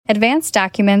Advanced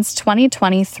Documents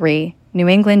 2023 New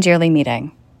England Yearly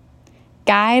Meeting.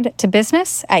 Guide to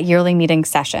Business at Yearly Meeting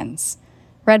Sessions.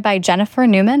 Read by Jennifer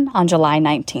Newman on July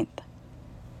 19th.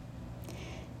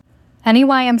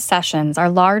 NEYM sessions are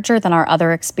larger than our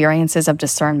other experiences of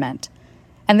discernment,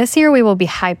 and this year we will be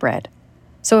hybrid,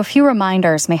 so a few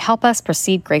reminders may help us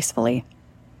proceed gracefully.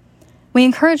 We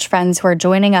encourage friends who are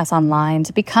joining us online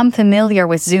to become familiar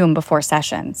with Zoom before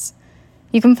sessions.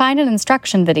 You can find an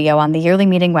instruction video on the yearly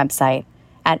meeting website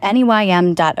at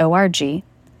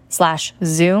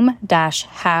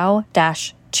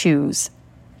neym.org/zoom-how-choose.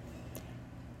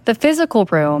 The physical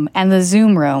room and the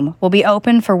Zoom room will be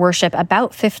open for worship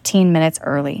about 15 minutes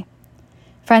early.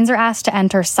 Friends are asked to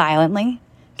enter silently,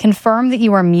 confirm that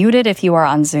you are muted if you are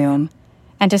on Zoom,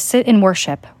 and to sit in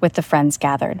worship with the friends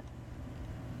gathered.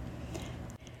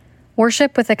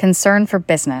 Worship with a concern for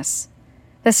business.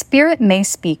 The Spirit may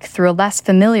speak through a less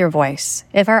familiar voice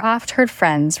if our oft-heard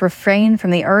friends refrain from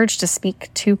the urge to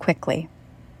speak too quickly.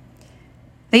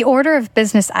 The order of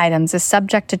business items is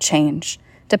subject to change,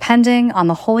 depending on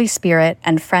the Holy Spirit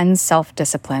and friends'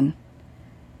 self-discipline.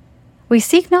 We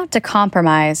seek not to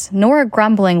compromise, nor a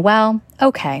grumbling, well,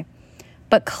 okay,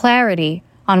 but clarity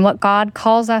on what God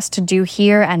calls us to do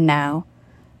here and now,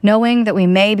 knowing that we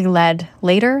may be led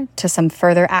later to some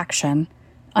further action,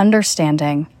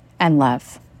 understanding, and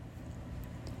love.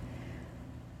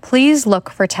 Please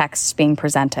look for texts being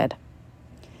presented.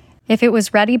 If it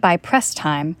was ready by press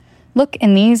time, look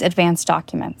in these advanced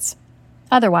documents.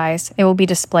 Otherwise, it will be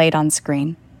displayed on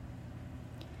screen.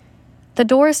 The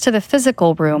doors to the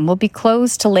physical room will be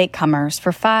closed to latecomers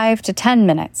for 5 to 10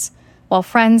 minutes while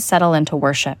friends settle into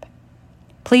worship.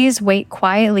 Please wait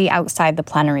quietly outside the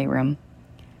plenary room.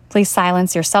 Please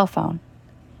silence your cell phone.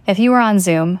 If you are on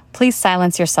Zoom, please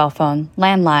silence your cell phone,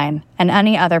 landline, and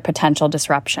any other potential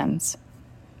disruptions.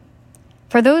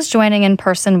 For those joining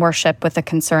in-person worship with a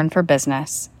concern for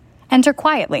business, enter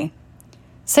quietly.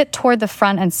 Sit toward the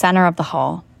front and center of the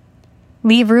hall.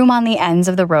 Leave room on the ends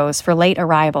of the rows for late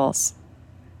arrivals.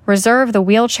 Reserve the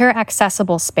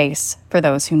wheelchair-accessible space for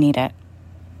those who need it.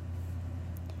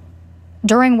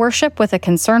 During worship with a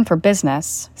concern for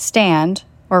business, stand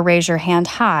or raise your hand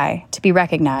high to be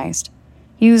recognized.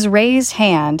 Use raised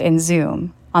hand in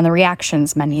Zoom on the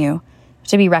reactions menu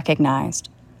to be recognized.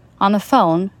 On the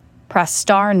phone, press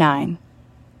 *9.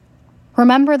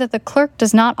 Remember that the clerk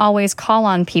does not always call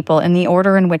on people in the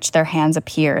order in which their hands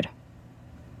appeared.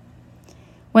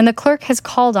 When the clerk has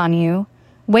called on you,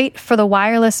 wait for the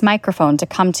wireless microphone to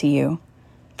come to you.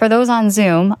 For those on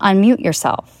Zoom, unmute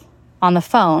yourself. On the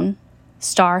phone,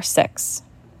 *6.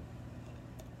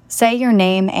 Say your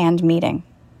name and meeting.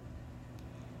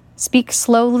 Speak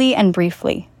slowly and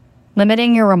briefly,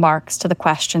 limiting your remarks to the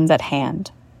questions at hand.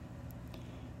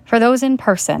 For those in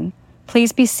person,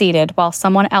 please be seated while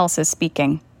someone else is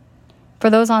speaking. For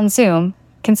those on Zoom,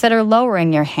 consider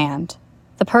lowering your hand.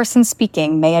 The person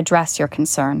speaking may address your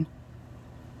concern.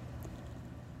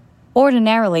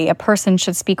 Ordinarily, a person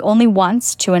should speak only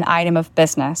once to an item of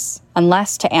business,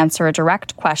 unless to answer a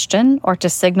direct question or to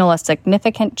signal a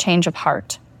significant change of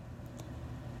heart.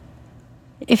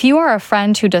 If you are a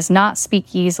friend who does not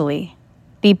speak easily,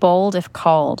 be bold if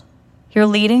called. Your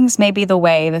leadings may be the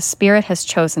way the Spirit has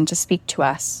chosen to speak to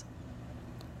us.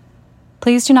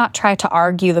 Please do not try to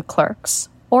argue the clerks,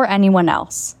 or anyone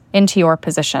else, into your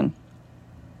position.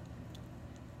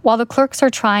 While the clerks are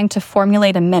trying to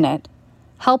formulate a minute,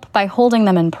 help by holding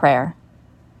them in prayer.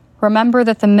 Remember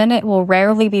that the minute will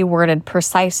rarely be worded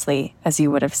precisely as you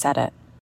would have said it.